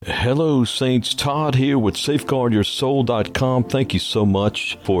Hello, Saints. Todd here with SafeguardYourSoul.com. Thank you so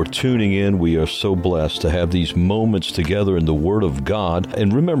much for tuning in. We are so blessed to have these moments together in the Word of God.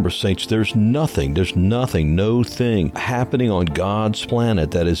 And remember, Saints, there's nothing, no thing happening on God's planet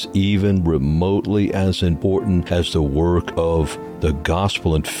that is even remotely as important as the work of the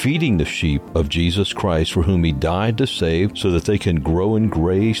gospel and feeding the sheep of Jesus Christ, for whom He died to save, so that they can grow in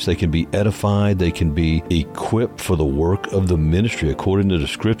grace, they can be edified, they can be equipped for the work of the ministry according to the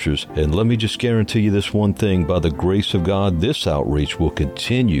Scriptures. And let me just guarantee you this one thing: by the grace of God, this outreach will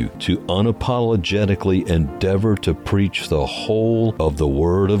continue to unapologetically endeavor to preach the whole of the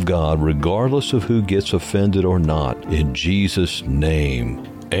Word of God, regardless of who gets offended or not, in Jesus' name.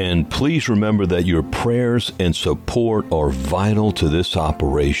 And please remember that your prayers and support are vital to this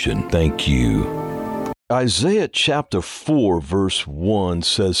operation. Thank you. Isaiah chapter 4 verse 1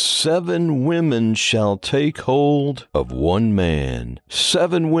 says, 7 women shall take hold of one man.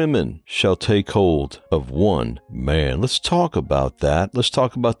 7 women shall take hold of one man. Let's talk about that. Let's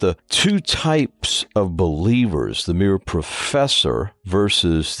talk about the two types of believers, the mere professor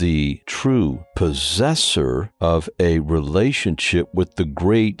versus the true possessor of a relationship with the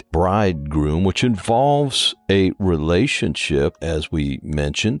great bridegroom, which involves a relationship, as we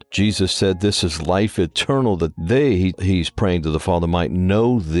mentioned. Jesus said this is life eternal, that he's praying to the Father, might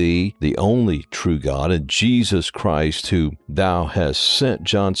know thee, the only true God, and Jesus Christ, who thou hast sent.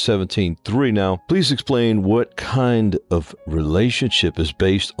 John 17:3. Now, please explain what kind of relationship is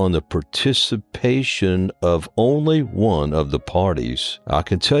based on the participation of only one of the parties. I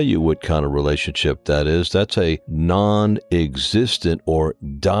can tell you what kind of relationship that is. That's a non-existent or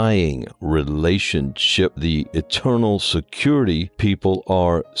dying relationship. The eternal security people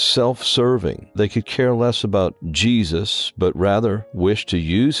are self-serving. They could care less about Jesus, but rather wish to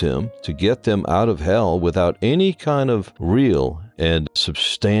use Him to get them out of hell without any kind of real and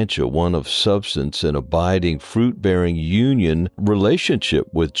substantial, one of substance and abiding, fruit-bearing union relationship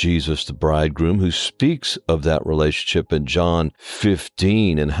with Jesus, the bridegroom, who speaks of that relationship in John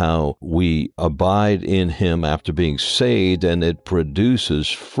 15 and how we abide in Him after being saved, and it produces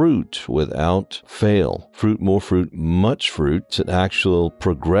fruit without fail. Fruit, more fruit, much fruit. It's an actual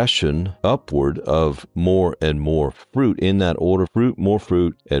progression upward of more and more fruit in that order. Fruit, more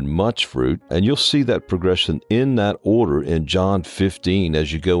fruit, and much fruit. And you'll see that progression in that order in John 15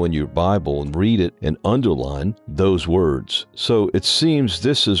 as you go in your Bible and read it and underline those words. So it seems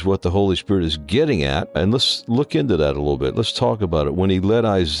this is what the Holy Spirit is getting at, and let's look into that a little bit. Let's talk about it. When He led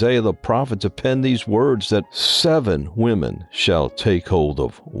Isaiah the prophet to pen these words that 7 women shall take hold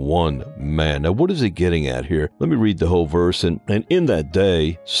of one man. Now, what is He getting at here? Let me read the whole verse. And in that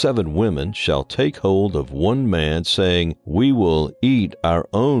day 7 women shall take hold of one man, saying, we will eat our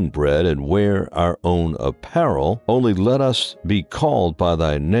own bread and wear our own apparel. Only let us be called by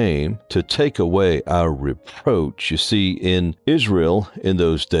thy name to take away our reproach. You see, in Israel in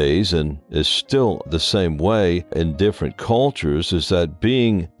those days, and is still the same way in different cultures, is that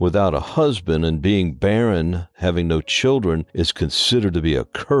being without a husband and being barren, having no children, is considered to be a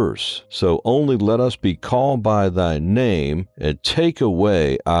curse. So only let us be called by thy name and take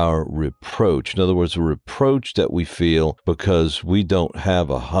away our reproach. In other words, the reproach that we feel because we don't have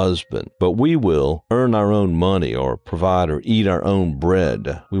a husband. But we will earn our own money or provide or eat our own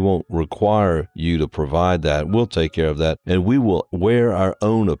bread. We won't require you to provide that. We'll take care of that. And we will wear our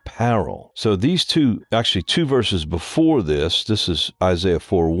own apparel. So these two verses before this is Isaiah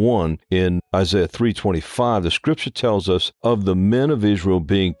 4:1. In Isaiah 3:25, the Scripture tells us of the men of Israel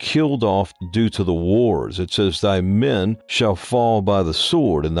being killed off due to the wars. It says, thy men shall fall by the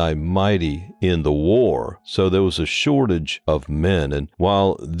sword, and thy mighty in the war. So there was a shortage of men. And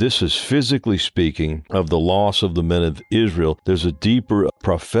while this is physically speaking of the loss of the men of Israel, there's a deeper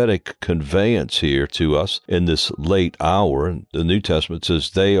prophetic conveyance here to us in this late hour. And the New Testament says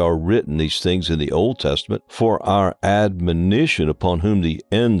they are written, these things in the Old Testament, for our admonition, upon whom the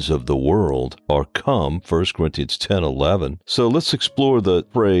ends of the world are come, 1 Corinthians 10:11. So let's explore the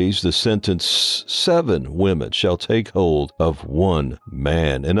phrase, the sentence, 7 women shall take hold of one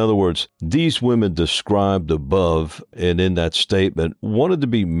man. In other words, these women described above and in that statement wanted to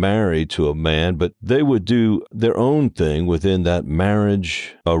be married to a man, but they would do their own thing within that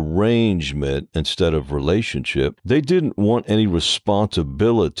marriage arrangement instead of relationship. They didn't want any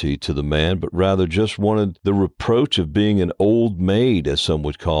responsibility to the man, but rather just wanted the reproach of being an old maid, as some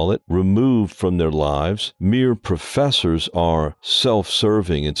would call it, removed from their lives. mere professors are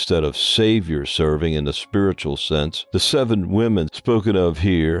self-serving instead of Savior-serving in the spiritual sense. The 7 women spoken of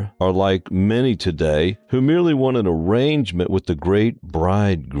here are like many today who merely want an arrangement with the great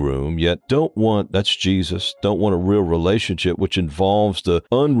bridegroom, yet don't want, that's Jesus, don't want a real relationship which involves the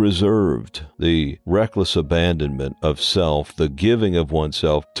unreserved, the reckless abandonment of self, the giving of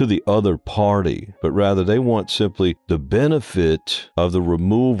oneself to the other party, but rather they want simply the benefit of the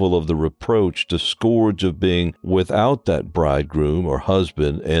removal of the reproach, the scourge of being without that bridegroom or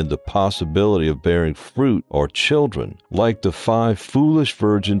husband, and the possibility of bearing fruit or children. Like the 5 foolish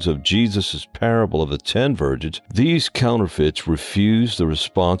virgins of Jesus' parable of the 10 virgins, these counterfeits refuse the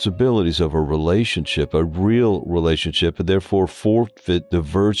responsibilities of a relationship, a real relationship, and therefore forfeit the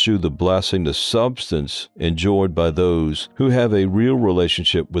virtue, the blessing, the substance enjoyed by those who have a real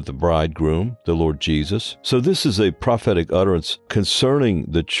relationship with the bridegroom, the Lord Jesus. So this is a prophetic utterance concerning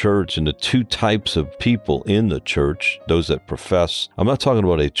the church and the 2 types of people in the church, those that profess. I'm not talking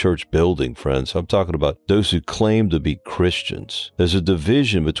about a church building, friends. I'm talking about those who claim to be Christians. There's a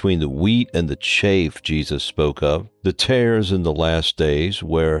division between the wheat and the chaff Jesus spoke of. The tares in the last days,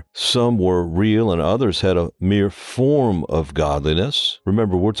 where some were real and others had a mere form of godliness.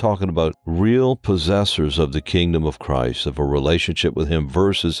 Remember, we're talking about real possessors of the kingdom of Christ, of a relationship with Him,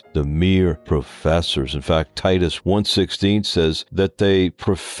 versus the mere professors. In fact, Titus 1:16 says that they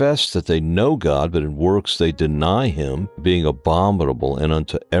profess that they know God, but in works they deny Him, being abominable and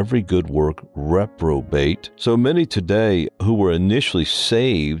unto every good work reprobate. So many today who were initially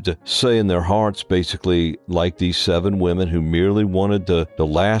saved say in their hearts, basically like these 7 women who merely wanted the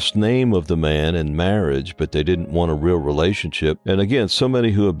last name of the man in marriage, but they didn't want a real relationship. And again, so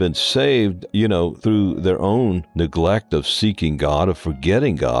many who have been saved, through their own neglect of seeking God, of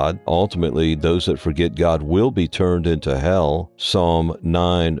forgetting God. Ultimately, those that forget God will be turned into hell. Psalm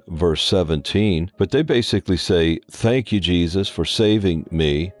 9, verse 17. But they basically say, thank you, Jesus, for saving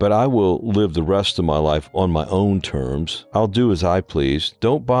me, but I will live the rest of my life on my own terms. I'll do as I please.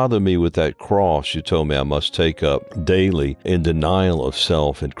 Don't bother me with that cross you told me I must take up daily in denial of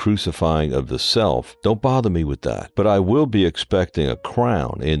self and crucifying of the self. Don't bother me with that. But I will be expecting a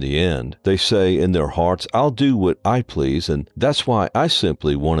crown in the end. They say in their hearts, I'll do what I please, and that's why I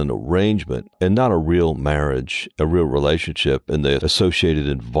simply want an arrangement and not a real marriage, a real relationship, and the associated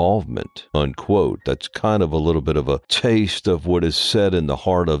involvement, unquote. That's kind of a little bit of a taste of what is said in the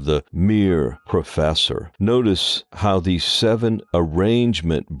heart of the mere professor. Notice how these 7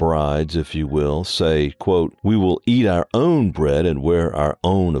 arrangement brides, if you will, say, quote, we will eat our own bread and wear our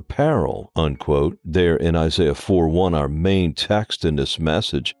own apparel, unquote. There in Isaiah 4:1, our main text in this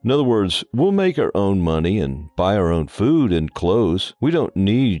message. In other words, we'll make our own money and buy our own food and clothes. We don't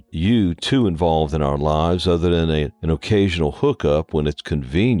need you too involved in our lives other than an occasional hookup when it's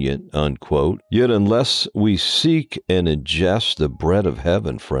convenient, unquote. Yet unless we seek and ingest the bread of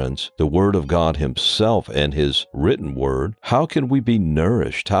heaven, friends, the Word of God Himself and His written Word, how can we be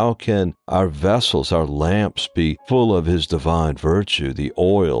nourished? How can our vessels, our lamps be full of His divine virtue, the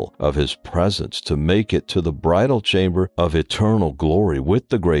oil of His presence, to make it to the bridal chamber of eternal glory with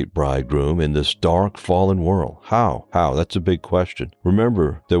the great bridegroom in this dark, fallen world? How? That's a big question.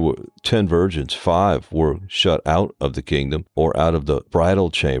 Remember, there were 10 virgins. 5 were shut out of the kingdom or out of the bridal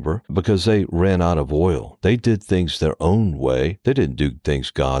chamber because they ran out of oil. They did things their own way. They didn't do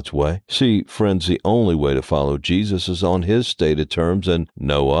things God's way. See, friends, the only way to follow Jesus is on His stated terms and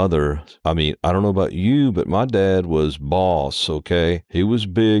no other. I mean, I don't know about you, but my dad was boss, okay? He was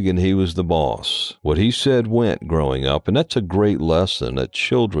big and he was the boss. What he said went growing up, and that's a great lesson that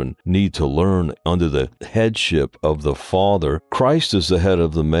children need to learn under the headship of the Father. Christ is the head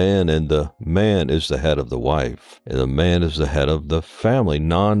of the man, and the man is the head of the wife, and the man is the head of the family,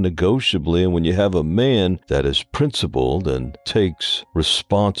 non-negotiably. And when you have a man that is principled and takes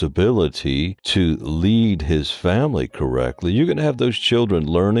responsibility to lead his family correctly, you're going to have those children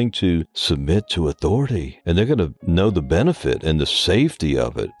learning to submit to authority, and they're going to know the benefit and the safety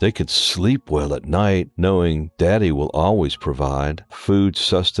of it. They can sleep well at night knowing Daddy will always provide food,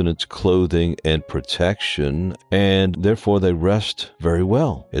 sustenance, clothing, and protection, and therefore they rest very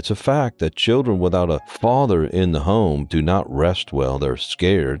well. It's a fact that children without a father in the home do not rest well. They're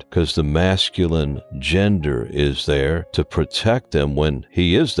scared because the masculine gender is there to protect them when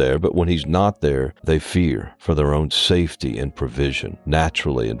he is there, but when he's not there, they fear for their own safety and provision,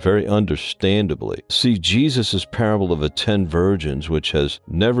 naturally and very understandably. See, Jesus' parable of the 10 virgins, which has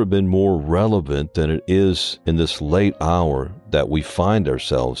never been more relevant than it is in this late hour, that we find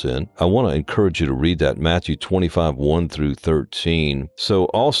ourselves in. I want to encourage you to read that, Matthew 25, 1 through 13. So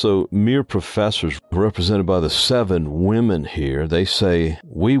also, mere professors, represented by the 7 women here, they say,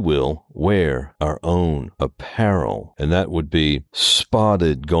 we will wear our own apparel. And that would be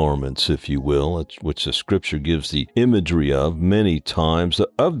spotted garments, if you will, which the scripture gives the imagery of many times.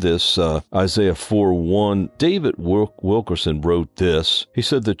 Of this, Isaiah 4:1, David Wilkerson wrote this. He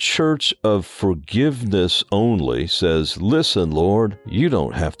said, the church of forgiveness only says, listen, Lord, you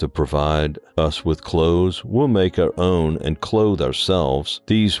don't have to provide us with clothes. We'll make our own and clothe ourselves.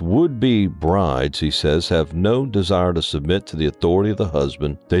 These would-be brides, he says, have no desire to submit to the authority of the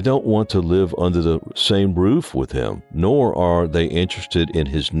husband. They don't want to live under the same roof with him, nor are they interested in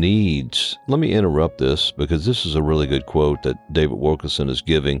his needs. Let me interrupt this because this is a really good quote that David Wilkerson is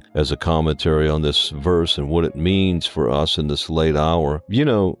giving as a commentary on this verse and what it means for us in this late hour. You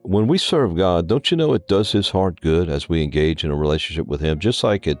know, when we serve God, don't you know it does his heart good as we engage in a relationship with him, just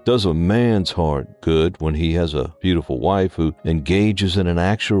like it does a man's heart good when he has a beautiful wife who engages in an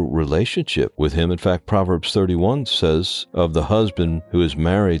actual relationship with him. In fact, Proverbs 31 says of the husband who is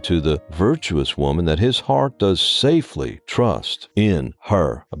married to the virtuous woman that his heart does safely trust in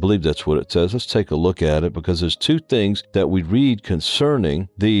her. I believe that's what it says. Let's take a look at it because there's 2 things that we read concerning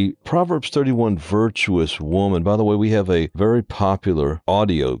the Proverbs 31 virtuous woman. By the way, we have a very popular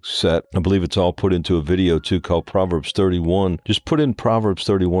audio set. I believe it's all put into a video too called Proverbs 31. Just put in Proverbs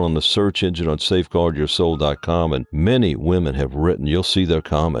 31 on the search engine on safeguardyoursoul.com and many women have written. You'll see their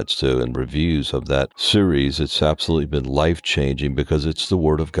comments too and reviews of that series. It's absolutely been life-changing because it's the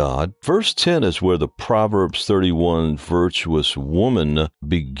Word of God. Verse 10 is where the Proverbs 31 virtuous woman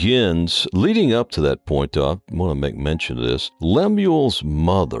begins. Leading up to that point, I want to make mention of this. Lemuel's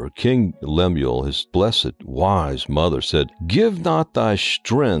mother, King Lemuel, his blessed, wise mother, said, give not thy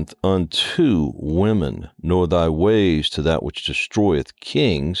strength unto women, nor thy ways to that which destroyeth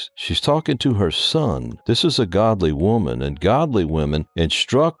kings. She's talking to her son. This is a godly woman, and godly women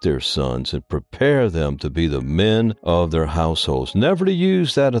instruct their sons and prepare them to be the men of their households, never to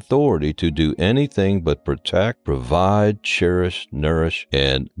use that authority to do anything but protect, provide, cherish, nourish,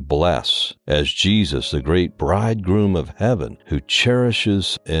 and bless, as Jesus, the great bridegroom of heaven, who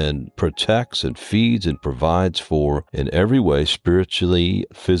cherishes and protects and feeds and provides for in every way, spiritually,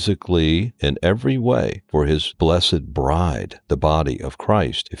 physically, in every way, for his blessed bride, the body of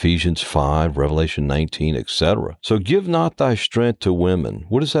Christ. Ephesians 5, Revelation 19, etc. So give not thy strength to women.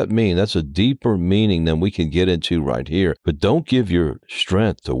 What does that mean? That's a deeper meaning than we can get into right here. But don't give your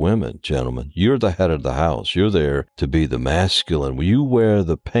strength to women, gentlemen. You're the head of the house. You're there to be the masculine. You wear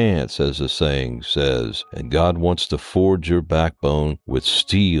the pants, as the saying says. And God wants to forge your backbone with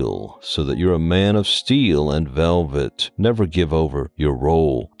steel so that you're a man of steel and velvet. Never give over your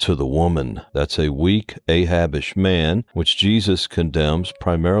role to the woman. That's a weak, Ahabish man, which Jesus condemns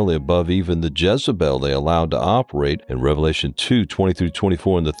primarily above even the Jezebel they allowed to operate in Revelation 2, 20 through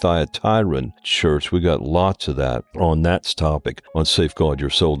 24 in the Thyatiran church. We got lots of that on that topic on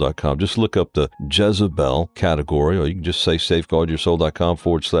safeguardyoursoul.com. Just look up the Jezebel category, or you can just say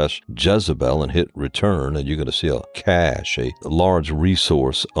safeguardyoursoul.com/Jezebel and hit return, and you're going to see a cache, a large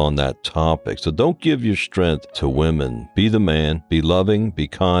resource on that topic. So don't give your strength to women. Be the man, be loving, be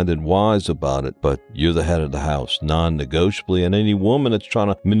kind and wise about it, but you're the head of the house, non-negotiably, and any woman that's trying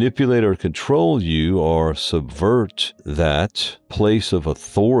to manipulate or control you or subvert that place of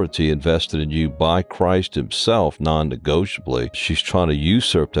authority invested in you by Christ himself, non-negotiably, she's trying to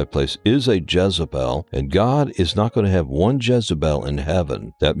usurp that place, is a Jezebel, and God is not going to have one Jezebel in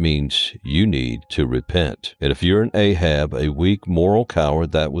heaven. That means you need to repent. And if you're an Ahab, a weak moral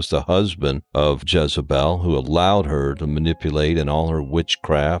coward, that was the husband of Jezebel who allowed her to manipulate in all her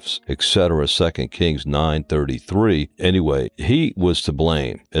witchcrafts, etc., 2 Kings 9:33. Anyway, he was to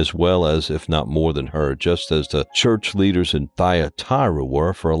blame, as well as, if not more than her, just as the church leaders in Thyatira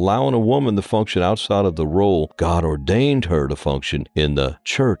were, for allowing a woman to function outside of the role God ordained her to function in the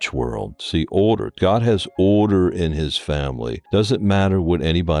church world. See, order. God has order in his family. Doesn't matter what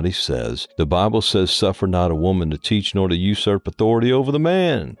anybody says. The Bible says, suffer not a woman to teach nor to usurp authority over the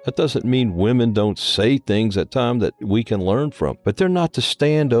man. That doesn't mean women don't say things at times that we can learn from, but they're not to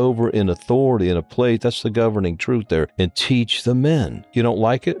stand over in authority in a place. That's the governing truth there, and teach the men. You don't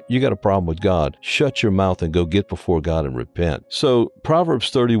like it? You got a problem with God. Shut your mouth and go get before God and repent. So Proverbs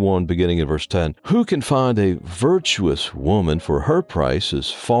 31, beginning at verse 10, who can find a virtuous woman, for her price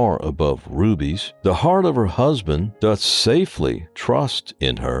is far above rubies? The heart of her husband doth safely trust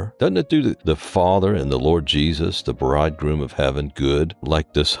in her. Doesn't it do the Father and the Lord Jesus, the bridegroom of heaven, good,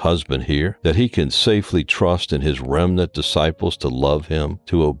 like this husband here, that he can safely trust in his remnant disciples to love him,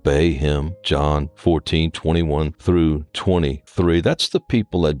 to obey him? John 14, 21 through 23. That's the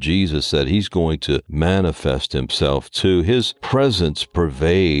people that Jesus said he's going to manifest himself to. His presence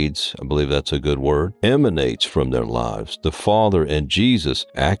pervades, I believe that's a good word, emanates from their lives. The Father and Jesus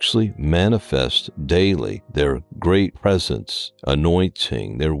actually manifest daily their great presence,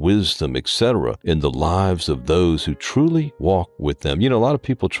 anointing, their wisdom, etc. in the lives of those who truly walk with them. You know, a lot of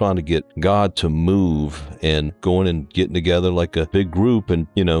people trying to get God to move and going and getting together like a big group and,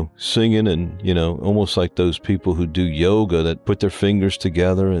 singing and, almost like those people who do yoga that put their fingers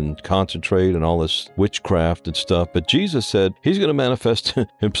together and concentrate and all this witchcraft and stuff. But Jesus said he's going to manifest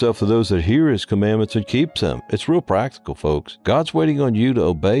himself to those that hear his commandments and keep them. It's real practical, folks. God's waiting on you to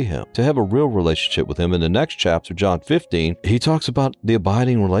obey him, to have a real relationship with him. In the next chapter, John 15, he talks about the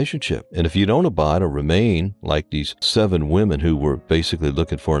abiding relationship. And if you don't abide or remain like these 7 women who were basically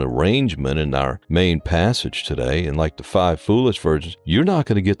looking for an arrangement in our main passage today, and like the 5 foolish virgins, you're not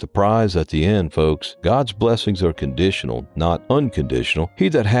going to get the prize at the end, folks. God's blessings are conditional, not unconditional. He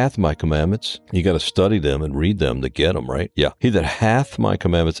that hath my commandments, you got to study them and read them to get them, right? Yeah. He that hath my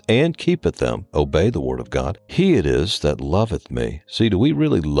commandments and keepeth them, obey the word of God. He it is that loveth me. See, do we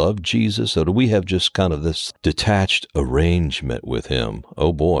really love Jesus, or do we have just kind of this detached arrangement with him?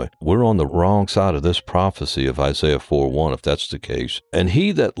 Oh boy, we're on the wrong side of this prophecy of Isaiah 4:1, if that's the case. And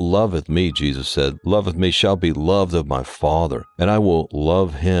he that loveth me, Jesus said, loveth me shall be loved of my Father, and I will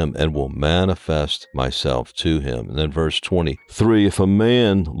love him and will manifest myself to him. And then verse 23, if a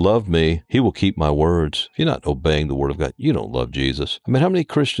man love me, he will keep my words. If you're not obeying the word of God, you don't love Jesus. I mean, how many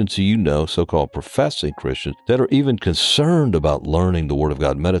Christians do you know, so-called professing Christians, that are even concerned about learning the word of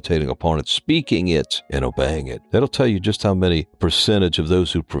God, meditating upon it, speaking it, and obeying it? That'll tell you just how many percentage of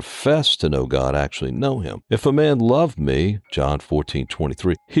those who profess to know God actually know him. If a man love me, John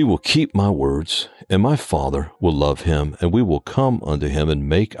 14:23, he will keep my words, and my Father will love him, and we will come unto him and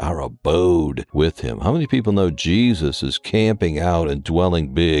make our abode with him. How many people know Jesus is camping out and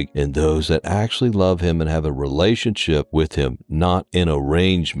dwelling big in those that actually love him and have a relationship with him, not an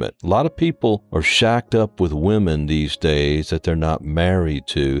arrangement? A lot of people are shacked up with women these days that they're not married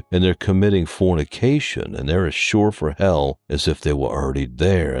to, and they're committing fornication, and they're as sure for hell as if they were already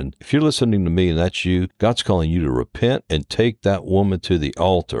there. And if you're listening to me and that's you, God's calling you to repent and take that woman to the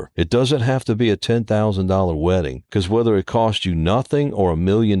altar. It doesn't have to be a $10,000 wedding, because whether it costs you nothing or $1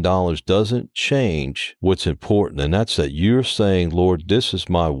 million doesn't change what's important, and that's that you're saying, Lord, this is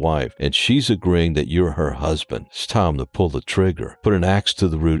my wife, and she's agreeing that you're her husband. It's time to pull the trigger, put an axe to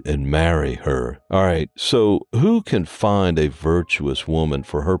the root, and marry her. All right, so who can find a virtuous woman?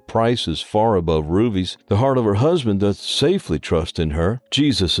 For her price is far above rubies. The heart of her husband doth safely trust in her.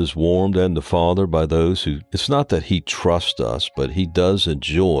 Jesus is warmed, and the Father, by those who, it's not that he trusts us, but he does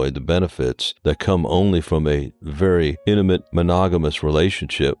enjoy the benefits that come only from a very intimate, monogamous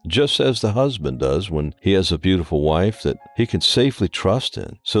relationship, just as the husband does when he has a beautiful wife that he can safely trust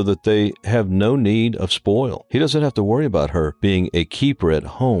in, so that they have no need of spoil. He doesn't have to worry about her being a keeper at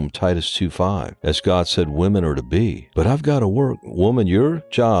home, Titus 2:5, as God said women are to be. But I've got to work. Woman, your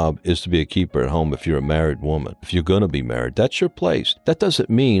job is to be a keeper at home if you're a married woman. If you're going to be married, that's your place. That doesn't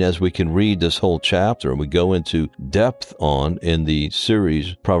mean, as we can read this whole chapter and we go into depth on in the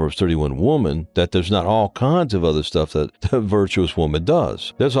series Proverbs 31 Woman, that there's not all kinds of other stuff that the virtuous woman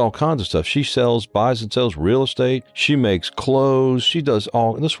does. There's all kinds of stuff. She buys and sells real estate. She makes clothes. She does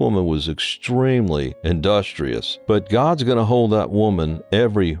all. This woman was extremely industrious. But God's going to hold that woman,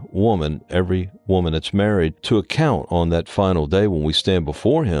 every woman that's married, to account on that final day when we stand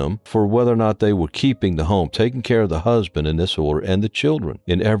before him for whether or not they were keeping the home, taking care of the husband in this order, and the children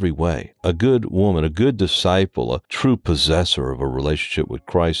in every way. A good woman, a good disciple, a true possessor of a relationship with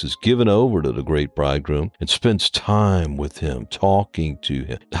Christ is given over to the great bridegroom and spends time with him, talking to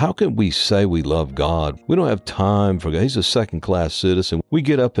him. How can we say we love God? We don't have time for God. He's a second-class citizen. We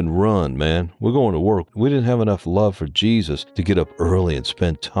get up and run, man. We're going to work. We didn't have enough love for Jesus to get up early and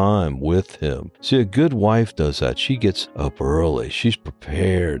spend time with him. See, a good wife does that. She gets up early. She's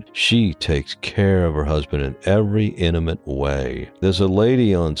prepared. She takes care of her husband in every intimate way. There's a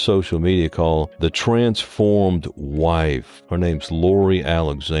lady on social media called The Transformed Wife. Her name's Lori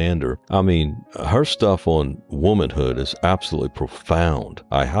Alexander. I mean, her stuff on womanhood is absolutely profound.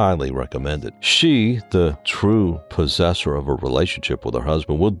 I highly recommend it. She, the true possessor of a relationship with her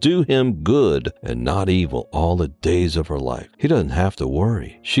husband, will do him good and not evil all the days of her life. He doesn't have to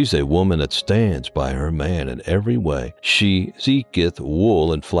worry. She's a woman that stands by her man in every way. She seeketh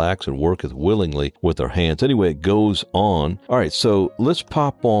wool and flax and worketh willingly with her hands. Anyway, it goes on. All right, so let's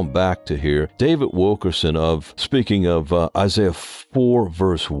pop on back to here. David Wilkerson, speaking of Isaiah 4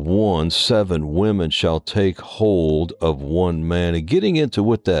 verse 1, 7 women shall take hold of one man. And getting into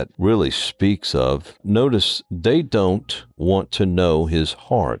what that really speaks of, life. Notice they don't want to know his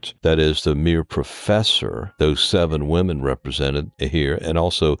heart. That is the mere professor, those 7 women represented here, and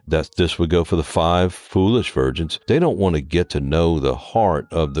also that this would go for the 5 foolish virgins. They don't want to get to know the heart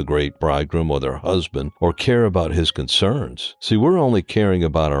of the great bridegroom or their husband or care about his concerns. See, we're only caring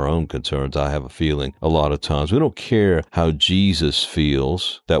about our own concerns, I have a feeling, a lot of times. We don't care how Jesus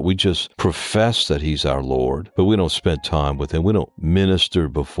feels, that we just profess that he's our Lord, but we don't spend time with him. We don't minister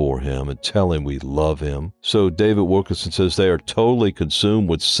before him and tell him we love him. So David Wilkerson says they are totally consumed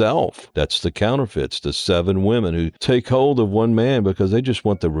with self. That's the counterfeits, the 7 women who take hold of one man because they just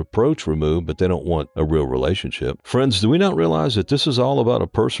want the reproach removed, but they don't want a real relationship. Friends, do we not realize that this is all about a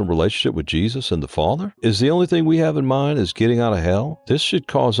personal relationship with Jesus and the Father? Is the only thing we have in mind is getting out of hell? This should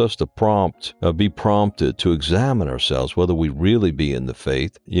cause us to be prompted to examine ourselves, whether we really be in the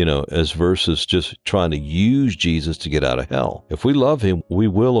faith, as versus just trying to use Jesus to get out of hell. If we love him, we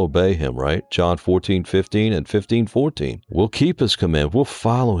will obey him, right? John 14:15 and 15:14. We'll keep his command. We'll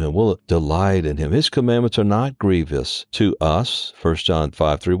follow him. We'll delight in him. His commandments are not grievous to us, 1 John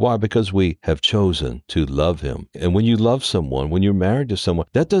 5:3. Why? Because we have chosen to love him. And when you love someone, when you're married to someone,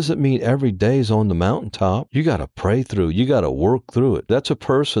 that doesn't mean every day is on the mountaintop. You got to pray through. You got to work through it. That's a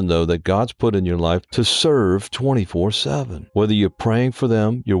person, though, that God's put in your life to serve 24/7. Whether you're praying for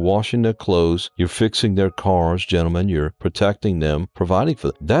them, you're washing their clothes, you're fixing their cars, gentlemen, you're protecting them, providing for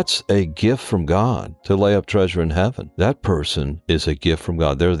them. That's a gift from God to lay up treasure in heaven. That person is a gift from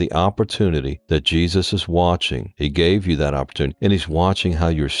God. They're the opportunity that Jesus is watching. He gave you that opportunity, and he's watching how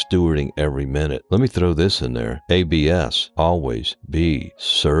you're stewarding every minute. Let me throw this in there. ABS, always be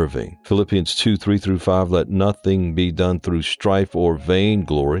serving. Philippians 2:3-5, let nothing be done through strife or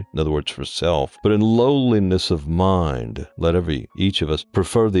vainglory, in other words, for self, but in lowliness of mind. Let each of us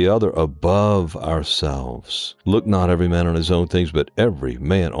prefer the other above ourselves. Look not every man on his own things, but every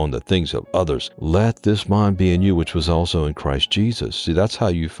man on the things of others. Let this mind be in you, which was also in Christ Jesus. See, that's how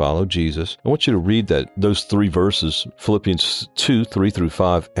you follow Jesus. I want you to read those 3 verses, Philippians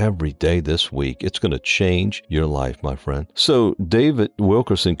 2:3-5, every day this week. It's going to change your life, my friend. So David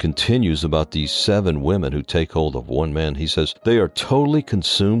Wilkerson continues about these 7 women who take hold of one man. He says, they are totally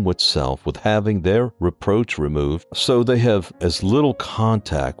consumed with self, with having their reproach removed. So they have as little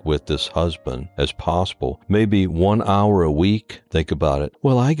contact with this husband as possible. Maybe 1 hour a week. Think about it.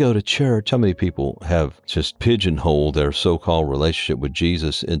 Well, I go to church. How many people have just pigeonholed their so-called relationship with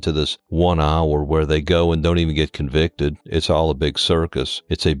Jesus into this 1 hour where they go and don't even get convicted? It's all a big circus.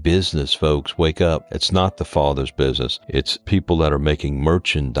 It's a business, folks. Wake up. It's not the Father's business. It's people that are making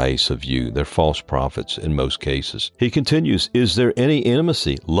merchandise of you. They're false prophets in most cases. He continues, is there any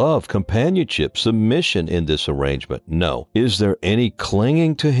intimacy, love, companionship, submission in this arrangement? No. Is there any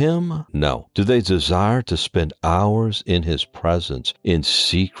clinging to him? No. Do they desire to spend hours in his presence in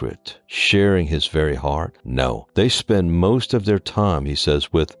secret, sharing his very heart? No. They spend most of their time, he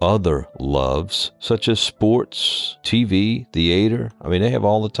says, with other loves, such as sports, TV, theater. I mean, they have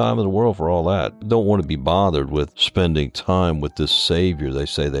all the time in the world for all that. Don't want to be bothered with spending time with this Savior they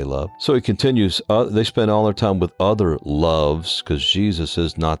say they love. So he continues, they spend all their time with other loves, because Jesus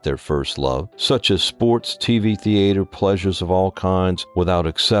is not their first love, such as sports, TV, theater, pleasures of all kinds. Without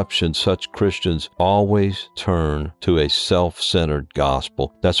exception, such Christians always turn to a self-centered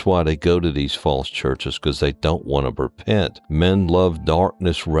gospel. That's why they go to these false churches, because they don't want to repent. Men love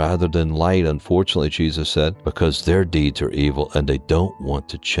darkness rather than light, unfortunately, Jesus said, because their deeds are evil and they don't want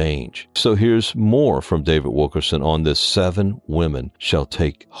to change. So here's more from David Wilkerson on this 7 women shall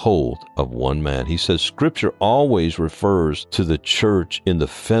take hold of one man. He says Scripture always refers to the church in the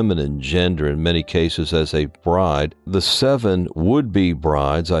feminine gender in many cases as a bride. The 7 would-be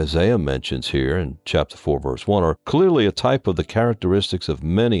brides Isaiah mentions here in chapter 4, verse 1 are clearly a type of the characteristics of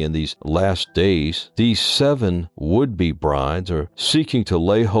many in these last days. These 7 would-be brides are seeking to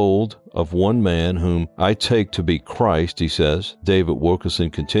lay hold of one man whom I take to be Christ, he says. David Wilkerson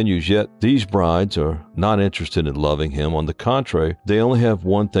continues, yet these brides are not interested in loving him. On the contrary, they only have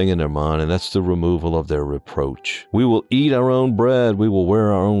one thing in their mind, and that's the removal of their reproach. We will eat our own bread, we will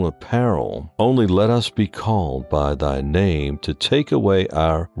wear our own apparel. Only let us be called by thy name to take away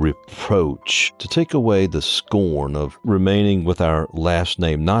our reproach, to take away the scorn of remaining with our last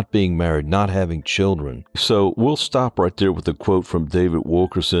name, not being married, not having children. So we'll stop right there with a quote from David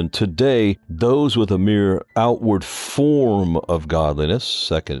Wilkerson. Today day, those with a mere outward form of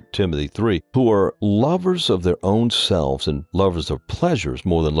godliness, 2 Timothy 3, who are lovers of their own selves and lovers of pleasures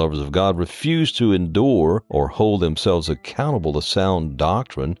more than lovers of God, refuse to endure or hold themselves accountable to sound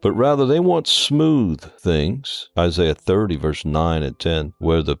doctrine, but rather they want smooth things. Isaiah 30, verse 9 and 10,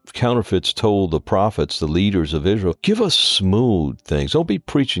 where the counterfeits told the prophets, the leaders of Israel, give us smooth things. Don't be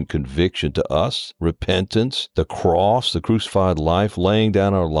preaching conviction to us, repentance, the cross, the crucified life, laying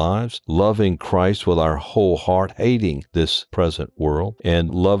down our lives, loving Christ with our whole heart, hating this present world,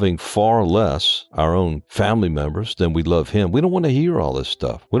 and loving far less our own family members than we love Him. We don't want to hear all this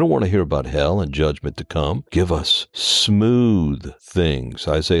stuff. We don't want to hear about hell and judgment to come. Give us smooth things.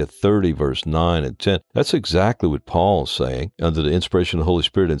 Isaiah 30, verse 9 and 10. That's exactly what Paul's saying under the inspiration of the Holy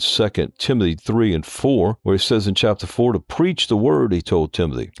Spirit in 2 Timothy 3 and 4, where he says in chapter 4 to preach the word, he told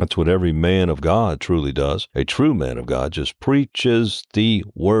Timothy. That's what every man of God truly does. A true man of God just preaches the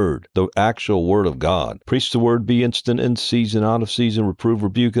word, the actual word of God. Preach the word, be instant in season, out of season, reprove,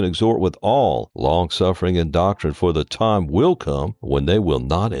 rebuke, and exhort with all long-suffering and doctrine, for the time will come when they will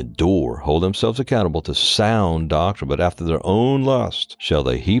not endure, hold themselves accountable to sound doctrine, but after their own lust shall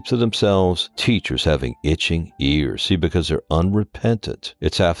they heap to themselves teachers having itching ears. See, because they're unrepentant.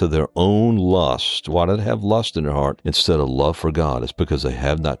 It's after their own lust. Why do they have lust in their heart instead of love for God? It's because they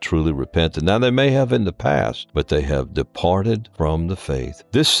have not truly repented. Now, they may have in the past, but they have departed from the faith.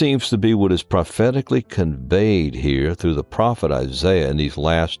 This seems to be what is prophetically conveyed here through the prophet Isaiah in these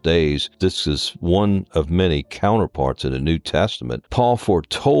last days. This is one of many counterparts in the New Testament. Paul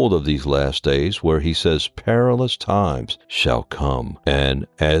foretold of these last days where he says perilous times shall come, and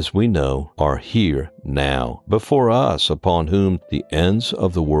as we know, are here now before us, upon whom the ends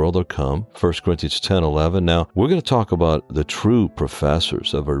of the world are come. 1 Corinthians 10:11. Now, we're going to talk about the true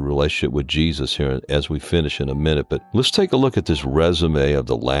professors of a relationship with Jesus here as we finish in a minute, but let's take a look at this resume of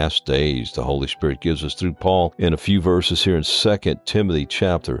the last days the Holy Spirit gives us through Paul in a few verses here in 2 Timothy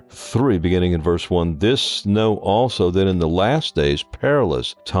chapter 3, beginning in verse 1. This know also that in the last days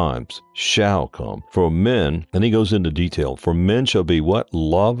perilous times shall come. For men, and he goes into detail, for men shall be what?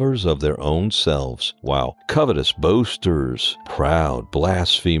 Lovers of their own selves. Wow. Covetous, boasters, proud,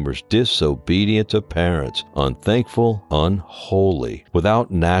 blasphemers, disobedient to parents, unthankful, unholy, without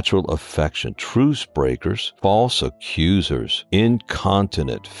natural affection, truce breakers, false accusers,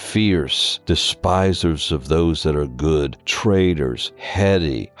 incontinent, fierce, despisers of those that are good, traitors,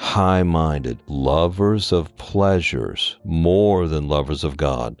 heady, high-minded, lovers of pleasures more than lovers of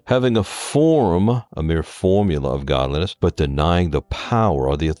God, having a form, a mere formula of godliness, but denying the power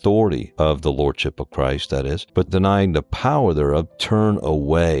or the authority of the Lordship of Christ, that is, but denying the power thereof, turn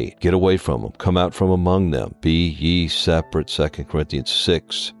away. Get away from them. Come out from among them. Be ye separate, 2 Corinthians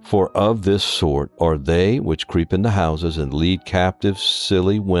 6. For of this sort are they which creep into houses and lead captive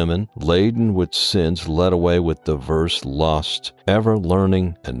silly women, laden with sins, led away with diverse lust, ever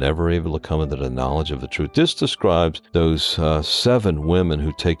learning and never able to come into the knowledge of the truth. This describes those 7 women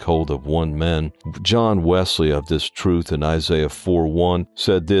who take hold of one man. John Wesley of this truth in Isaiah 4:1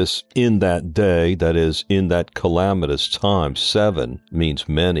 said this, in that day, that is, in that calamitous time, 7 means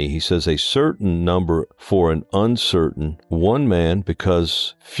many. He says a certain number for an uncertain, one man,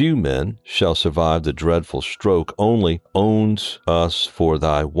 because few men shall survive the dreadful stroke, only owns us for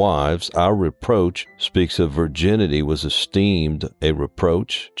thy wives. Our reproach speaks of virginity was esteemed a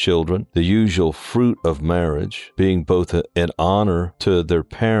reproach, children, the usual fruit of marriage, being both an honor to their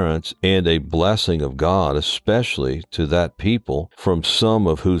parents and a blessing of God, especially to that people from some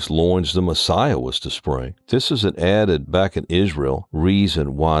of whose loins the Messiah was to spring. This is an added, back in Israel,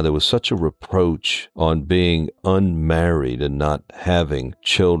 reason why there was such a reproach on being unmarried and not having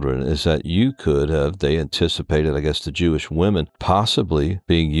children, is that you could have, they anticipated, I guess, the Jewish women possibly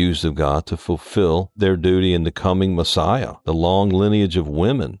being used of God to fulfill their duty in the coming Messiah. The long lineage of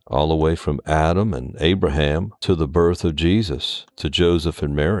women, all the way from Adam and Abraham to the birth of Jesus, to Joseph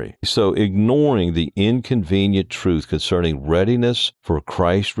and Mary. So ignoring the inconvenient truth concerning readiness for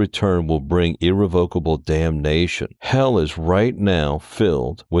Christ's return will bring irrevocable damnation. Hell is right now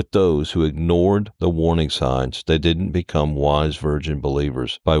filled with those who ignored the warning signs. They didn't become wise virgin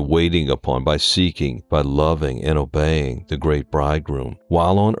believers by waiting upon, by seeking, by loving and obeying the great bridegroom.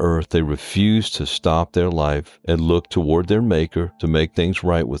 While on earth, they refused to stop their life and look toward their Maker to make things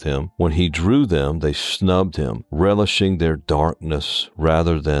right with Him. When He drew them, they snubbed Him, relishing their darkness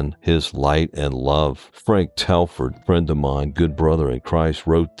rather than His light and love. Frank Telford, friend of mine, good brother in Christ,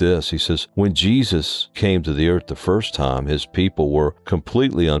 wrote this. He says, when Jesus came to the earth the first time, His people were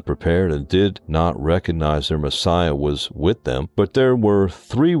completely unprepared and did not recognize their Messiah was with them. But there were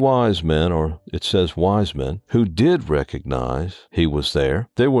 3 wise men, or it says wise men, who did recognize he was there.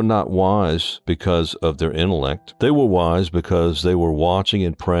 They were not wise because of their intellect. They were wise because they were watching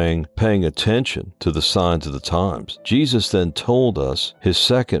and praying, paying attention to the signs of the times. Jesus then told us his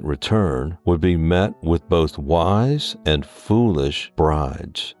second return would be met with both wise and foolish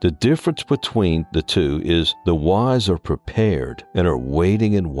brides. The difference between the two is the wise are prepared and are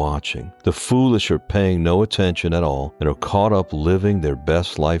waiting and watching. The foolish are paying no attention at all and are caught up living their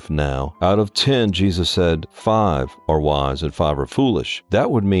best life now. Out of 10, Jesus said 5 are wise and 5 are foolish.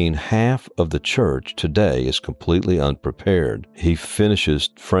 That would mean half of the church today is completely unprepared.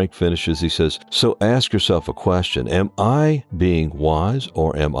 Frank finishes, he says, so ask yourself a question. Am I being wise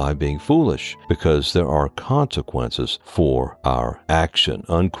or am I being foolish? Because there are consequences for our action.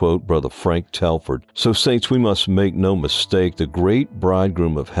 Unquote, Brother Frank Telford. So saints, we must make no mistake. The great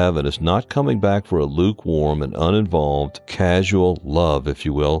bridegroom of heaven is not coming back for a lukewarm and uninvolved, casual love, if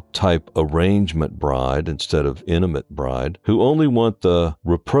you will, type arrangement bride instead of intimate bride, who only want the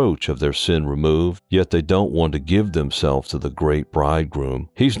reproach of their sin removed, yet they don't want to give themselves to the great bridegroom.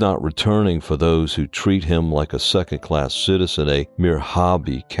 He's not returning for those who treat him like a second-class citizen, a mere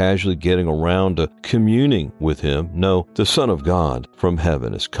hobby, casually getting around to communing with him. No, the Son of God from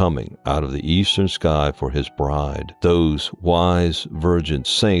heaven is coming out of the eastern sky for his bride. Those wise virgin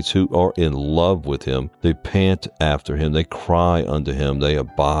saints who are in love with him, they pant after him, they cry unto him, they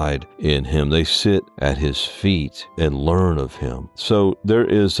abide in him, they sit at his feet and learn of him. So there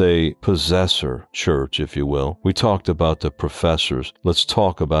is a possessor church, if you will. We talked about the professors. Let's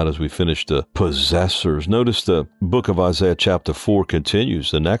talk about, as we finish, the possessors. Notice the book of Isaiah chapter 4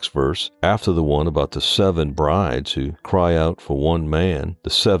 continues, the next verse, after the one about the 7 brides who cry out for one man, the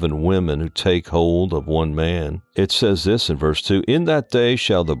 7 women who take hold of one man. It says this in verse 2, in that day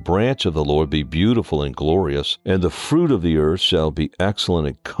shall the branch of the Lord be beautiful and glorious, and the fruit of the earth shall be excellent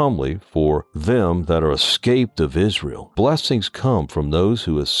and comely for them that are escaped of Israel. Blessings come from those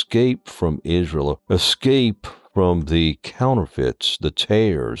who escape from Israel, escape from the counterfeits, the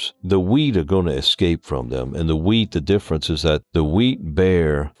tares. The wheat are going to escape from them. And the wheat, the difference is that the wheat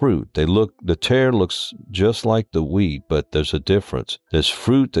bear fruit. The tare looks just like the wheat, but there's a difference. There's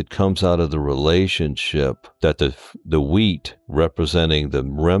fruit that comes out of the relationship that the wheat, representing the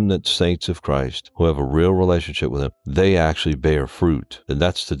remnant saints of Christ who have a real relationship with him, they actually bear fruit. And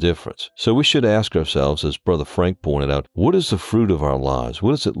that's the difference. So we should ask ourselves, as Brother Frank pointed out, what is the fruit of our lives?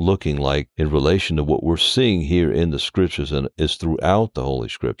 What is it looking like in relation to what we're seeing here in the Scriptures and is throughout the Holy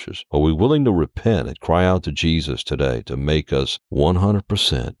Scriptures? Are we willing to repent and cry out to Jesus today to make us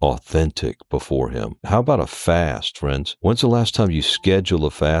 100% authentic before him? How about a fast, friends? When's the last time you schedule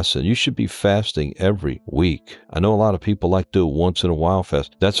a fast? And you should be fasting every week. I know a lot of people like to do a once in a while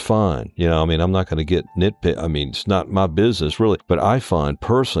fast. That's fine. I'm not going to get nitpick. It's not my business really, but I find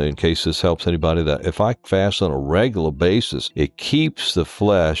personally, in case this helps anybody, that if I fast on a regular basis, it keeps the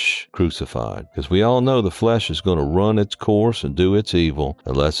flesh crucified, because we all know the flesh is going to run its course and do its evil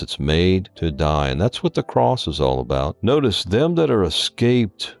unless it's made to die. And that's what the cross is all about. Notice, them that are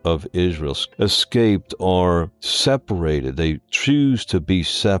escaped of Israel, escaped are separated. They choose to be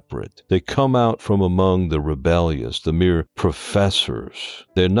separate. They come out from among the rebellious, the mere professors.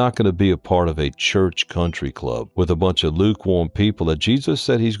 They're not going to be a part of a church country club with a bunch of lukewarm people that Jesus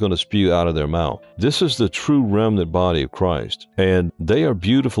said he's going to spew out of their mouth. This is the true remnant body of Christ, and they are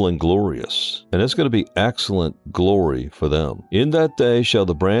beautiful and glorious, and it's going to be excellent glory for them. In that day shall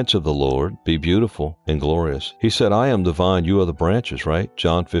the branch of the Lord be beautiful and glorious. He said, I am the vine, you are the branches, right?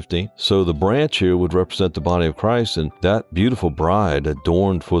 John 15. So the branch here would represent the body of Christ, and that beautiful bride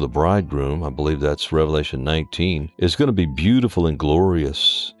adorned for the bridegroom, I believe that's Revelation 19, is going to be beautiful and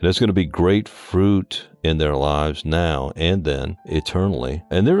glorious. And it's going to be great fruit in their lives now and then eternally.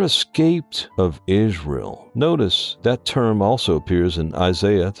 And they're escaped of Israel. Notice that term also appears in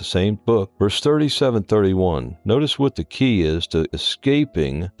Isaiah, the same book, verse 37-31. Notice what the key is to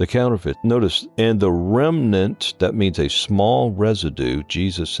escaping the counterfeit. Notice, and the remnant, that means a small residue.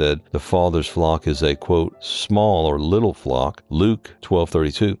 Jesus said the Father's flock is a, quote, small or little flock, Luke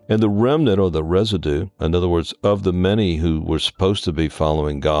 12:32. And the remnant, or the residue, in other words, of the many who were supposed to be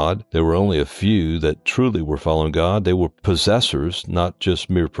following God, there were only a few that truly were following God. They were possessors, not just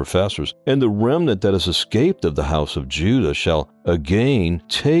mere professors. And the remnant that is escaped of the house of Judah shall Again,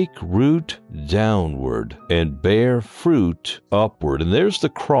 take root downward and bear fruit upward. And there's the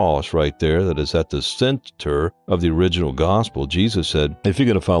cross right there that is at the center of the original gospel. Jesus said, if you're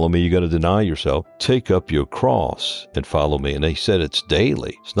going to follow me, you got to deny yourself, take up your cross and follow me. And he said it's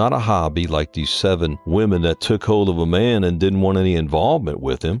daily. It's not a hobby like these 7 women that took hold of a man and didn't want any involvement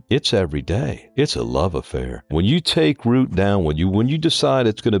with him. It's every day. It's a love affair. When you take root downward, when you decide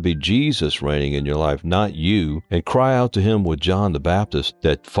it's going to be Jesus reigning in your life, not you, and cry out to him with John the Baptist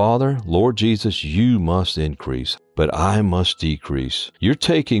that, Father, Lord Jesus, you must increase, but I must decrease. You're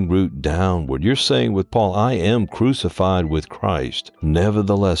taking root downward. You're saying with Paul, I am crucified with Christ.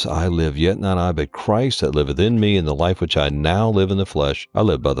 Nevertheless, I live, yet not I, but Christ that liveth in me, in the life which I now live in the flesh. I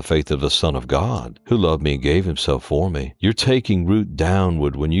live by the faith of the Son of God, who loved me and gave himself for me. You're taking root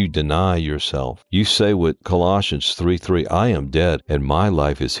downward when you deny yourself. You say with Colossians 3:3, I am dead, and my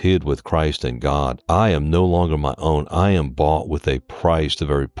life is hid with Christ in God. I am no longer my own. I am bought with a price, the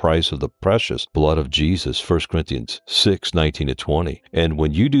very price of the precious blood of Jesus, 1 Corinthians 6:19-20. And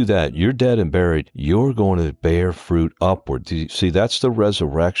when you do that, you're dead and buried. You're going to bear fruit upward. See, that's the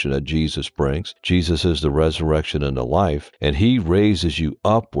resurrection that Jesus brings. Jesus is the resurrection and the life, and he raises you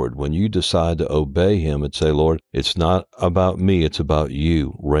upward when you decide to obey him and say, Lord, it's not about me, it's about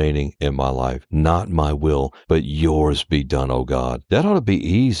you reigning in my life. Not my will, but yours be done, oh God. That ought to be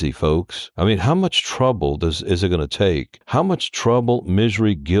easy, folks. I mean, how much trouble is it going to take? How much trouble,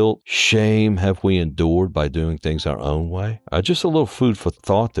 misery, guilt, shame have we endured by doing things our own way? Just a little food for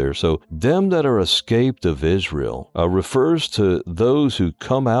thought there. So, them that are escaped of Israel refers to those who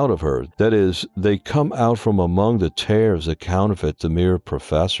come out of her. That is, they come out from among the tares, the counterfeit, the mere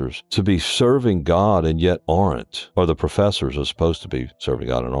professors, to be serving God and yet aren't. Or the professors are supposed to be serving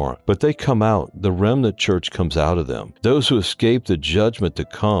God and aren't. But they come out. The remnant church comes out of them. Those who escape the judgment to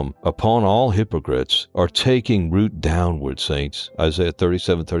come upon all hypocrites are taking root downward, saints. Isaiah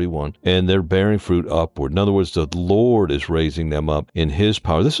 37:31. And they're bearing fruit upward. In other words, the Lord is raising them up in his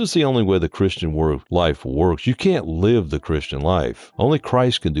power. This is the only way the Christian life works. You can't live the Christian life. Only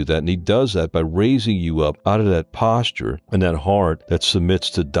Christ can do that, and he does that by raising you up out of that posture and that heart that submits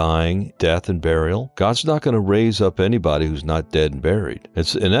to dying, death, and burial. God's not going to raise up anybody who's not dead and buried.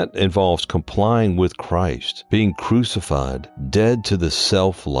 And that involves complying with Christ, being crucified, dead to the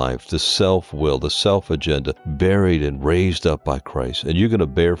self-life, the self-will, the self-agenda, buried and raised up by Christ. And you're going to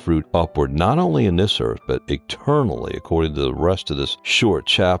bear fruit upward, not only in this earth, but eternally, according to the rest of this short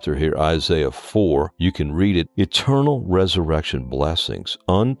chapter here, Isaiah 4. You can read it. Eternal resurrection blessings,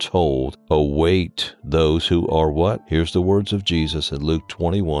 untold, await those who are what? Here's the words of Jesus in Luke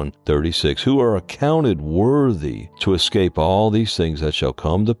 21:36, who are accounted worthy to escape all these things that shall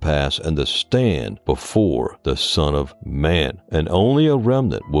come to pass and to stand before the Son of Man. And only a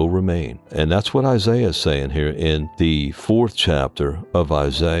remnant will remain. And that's what Isaiah is saying here in the 4th chapter of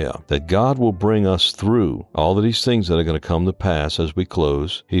Isaiah, that God will bring us through all of these things that are going to come to pass as we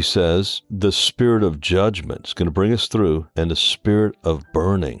close. He says the spirit of judgment is going to bring us through, and the spirit of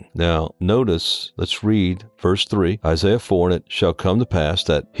burning. Now, notice, let's read verse 3, Isaiah 4, and it shall come to pass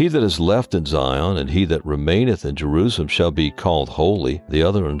that he that is left in Zion and he that remaineth in Jerusalem shall be called holy. The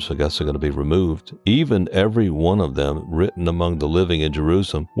other ones, I guess, are going to be removed, even every one of them written among the living in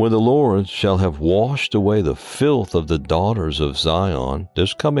Jerusalem. When the Lord shall have washed away the filth of the daughters of Zion.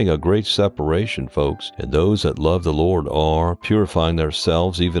 There's coming a great separation, folks, and those that love the Lord are purifying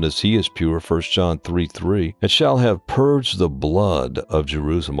themselves even as he is pure, 1 John 3:3, and shall have purged the blood of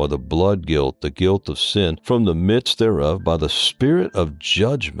Jerusalem, or the blood guilt, the guilt of sin, from the midst thereof by the spirit of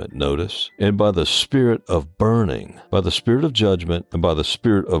judgment, notice, and by the spirit of burning. By the spirit of judgment and by the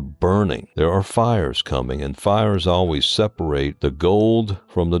spirit of burning. There are fires coming, and fires always separate the gold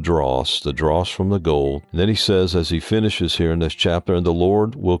from the dross from the gold. And then he says, as he finishes here in this chapter, and the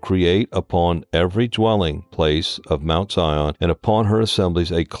Lord will create upon every dwelling place of Mount Zion, and upon her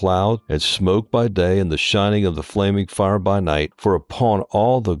assemblies, a cloud and smoke by day, and the shining of the flaming fire by night. For upon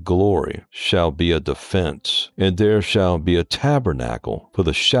all the glory shall be a defense, and there shall be a tabernacle for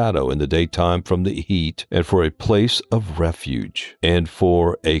the shadow in the daytime from the heat, and for a place of refuge, and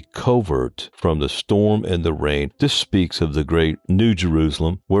for a covert from the storm and the rain. This speaks of the great New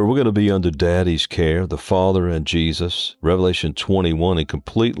Jerusalem, where we're going to be under Daddy's care, the Father and Jesus. Revelation 21, and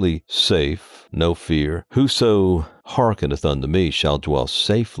completely safe, no fear. Whoso hearkeneth unto me shall dwell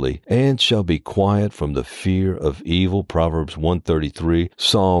safely, and shall be quiet from the fear of evil. Proverbs 133,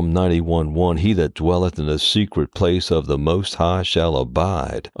 Psalm 91:1. He that dwelleth in the secret place of the Most High shall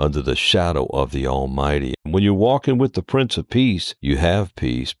abide under the shadow of the Almighty. When you're walking with the Prince of Peace, you have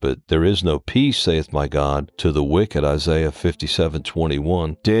peace, but there is no peace, saith my God, to the wicked. Isaiah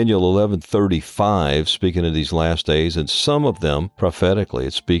 57:21. Daniel 11:35, speaking of these last days, and some of them prophetically,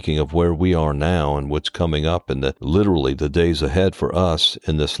 it's speaking of where we are now and what's coming up in literally the days ahead for us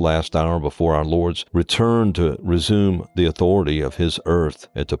in this last hour before our Lord's return to resume the authority of his earth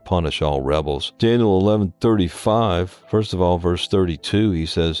and to punish all rebels. Daniel 11:35, first of all, verse 32, he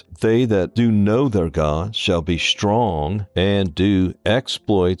says, they that do know their God shall be strong and do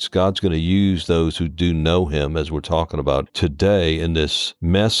exploits. God's going to use those who do know him, as we're talking about today in this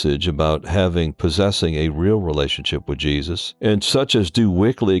message about possessing a real relationship with Jesus. And such as do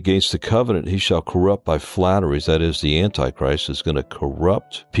wickedly against the covenant, he shall corrupt by flatteries. That is, the Antichrist is going to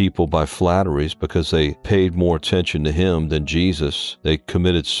corrupt people by flatteries because they paid more attention to him than Jesus. They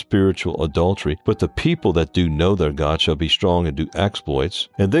committed spiritual adultery. But the people that do know their God shall be strong and do exploits.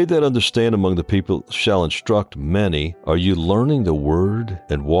 And they that understand among the people shall instruct many. Are you learning the word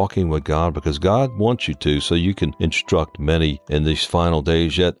and walking with God? Because God wants you to, so you can instruct many in these final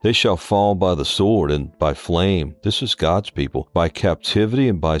days. Yet they shall fall by the sword and by flame. This is God's people. By captivity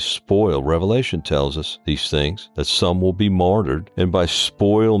and by spoil. Revelation tells us these things, that some will be martyred. And by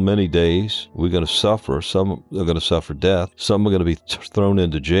spoil many days, we're going to suffer. Some are going to suffer death. Some are going to be thrown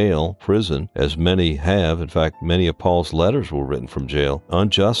into jail, prison, as many have. In fact, many of Paul's letters were written from jail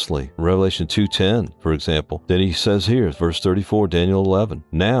unjustly. Revelation 2:10, for example. Then he says here, verse 34, Daniel 11,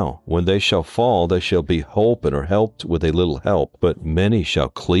 now, when they shall fall, they shall be holpen or helped with a little help, but many shall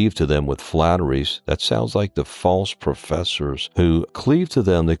cleave to them with flatteries. That sounds like the false professors who cleave to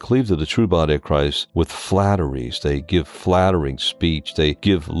them. They cleave to the true body of Christ with flatteries. They give flattering speech. They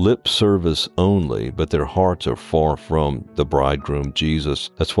give lip service only, but their hearts are far from the bridegroom,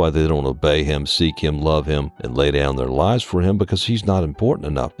 Jesus. That's why they don't obey him, seek him, love him, and lay down their lives for him, because he's not important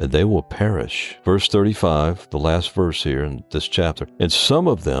enough, and they will perish. Verse 35, the last verse here in this chapter. And some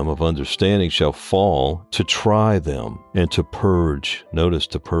of them of understanding shall fall to try them and to purge. Notice,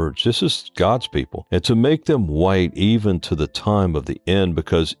 to purge. This is God's people. And to make them white even to the time of the end,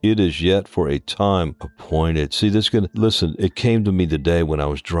 because it is yet for a time appointed. See, listen, it came to me today when I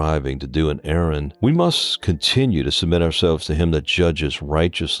was driving to do an errand. We must continue to submit ourselves to him that judges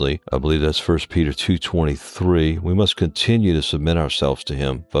righteously. I believe that's 1 Peter 2:23. We must continue to submit ourselves to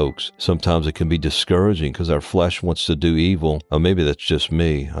him, folks. Sometimes it can be discouraging because our flesh wants to do evil. Or maybe that's just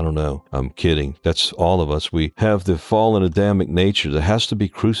me. I don't know. I'm kidding. That's all of us. We have the fallen Adamic nature that has to be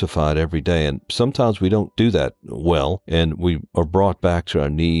crucified every day. And sometimes we don't do that well. And we are brought back to our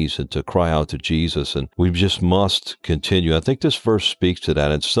knees and to cry out to Jesus. And we just must continue. I think this verse speaks to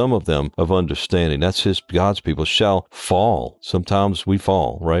that. And some of them of understanding, that's God's people, shall fall. Sometimes we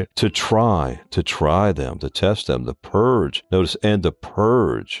fall, right? To try them, to test them, to purge. Notice, and to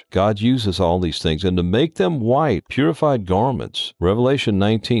purge. God uses all these things, and to make them white, purified garments. Revelation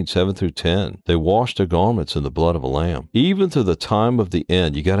 19:7-10. They washed their garments in the blood of a lamb. Even to the time of the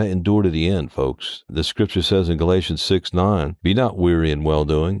end. You got to endure to the end, folks. The scripture says in Galatians 6:9, be not weary in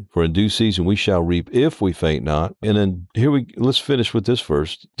well-doing, for in due season we shall reap if we faint not. And then let's finish with this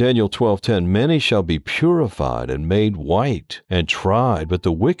verse. Daniel 12:10, many shall be purified and made white and tried, but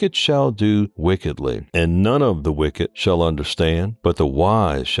the wicked shall do wickedly. And none of the wicked shall understand, but the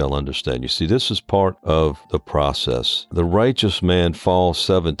wise shall understand. You see, this is part of the process. The righteous man falls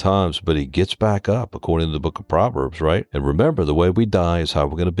 7 times, but he gets back up, according to the book of Proverbs, right? And remember, the way we die is how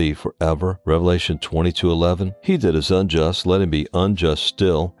we're going to be forever. Revelation 22:11, he that is unjust, let him be unjust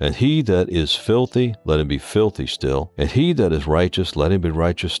still. And he that is filthy, let him be filthy still. And he that is righteous, let him be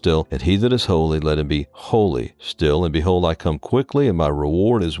righteous still. And he that is holy, let him be holy still. And behold, I come quickly, and my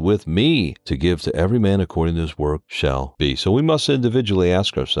reward is with me to give to every man according to his work shall be. So we must individually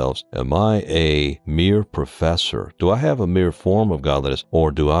ask ourselves, am I a mere professor? Do I have a mere form of godliness,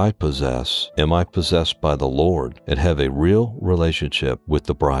 or am I possessed by the Lord and have a real relationship with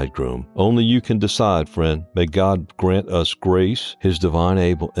the bridegroom? Only you can decide, friend. May God grant us grace, his divine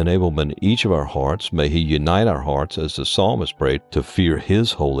enablement in each of our hearts. May he unite our hearts, as the psalmist prayed, to fear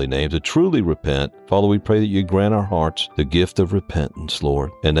his holy name, to truly repent. Father, we pray that you grant our hearts the gift of repentance,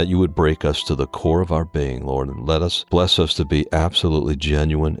 Lord, and that you would break us to the core of our being, Lord, and bless us to be absolutely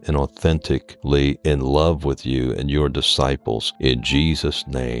genuine and authentically in love with you and your disciples. In Jesus'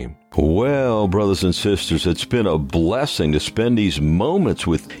 name, Well, brothers and sisters, it's been a blessing to spend these moments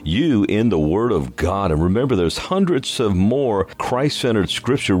with you in the Word of God. And remember, there's hundreds of more Christ-centered,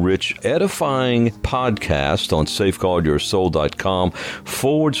 scripture-rich, edifying podcasts on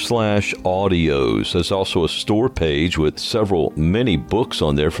safeguardyoursoul.com/audios. There's also a store page with many books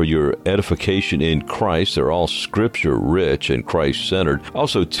on there for your edification in Christ. They're all scripture-rich and Christ-centered.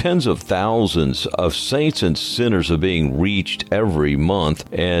 Also, tens of thousands of saints and sinners are being reached every month,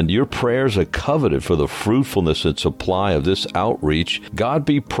 and your prayers are coveted for the fruitfulness and supply of this outreach. God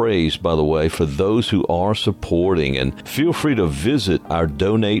be praised, by the way, for those who are supporting. And feel free to visit our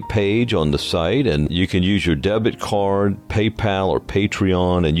donate page on the site, and you can use your debit card, PayPal, or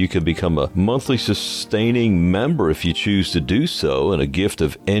Patreon, and you can become a monthly sustaining member if you choose to do so, and a gift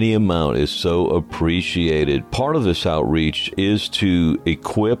of any amount is so appreciated. Part of this outreach is to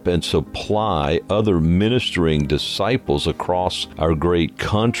equip and supply other ministering disciples across our great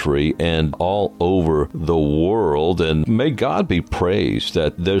country and all over the world. And may God be praised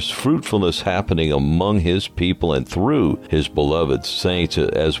that there's fruitfulness happening among His people and through His beloved saints,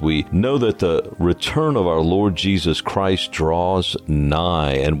 as we know that the return of our Lord Jesus Christ draws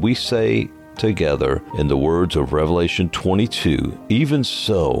nigh. And we say together, in the words of Revelation 22, "Even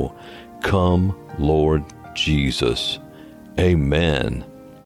so, come, Lord Jesus." Amen